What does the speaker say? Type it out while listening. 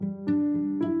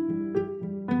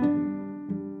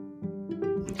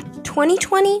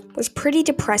2020 was pretty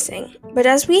depressing, but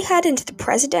as we head into the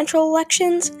presidential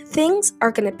elections, things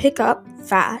are going to pick up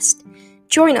fast.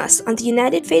 Join us on the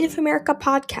United Faith of America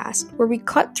podcast, where we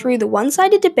cut through the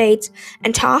one-sided debates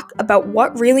and talk about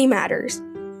what really matters.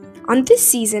 On this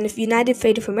season of United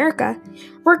Faith of America,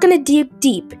 we're going to dig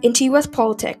deep into U.S.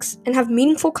 politics and have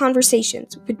meaningful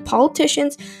conversations with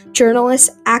politicians,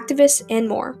 journalists, activists, and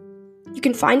more. You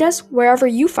can find us wherever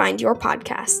you find your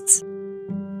podcasts.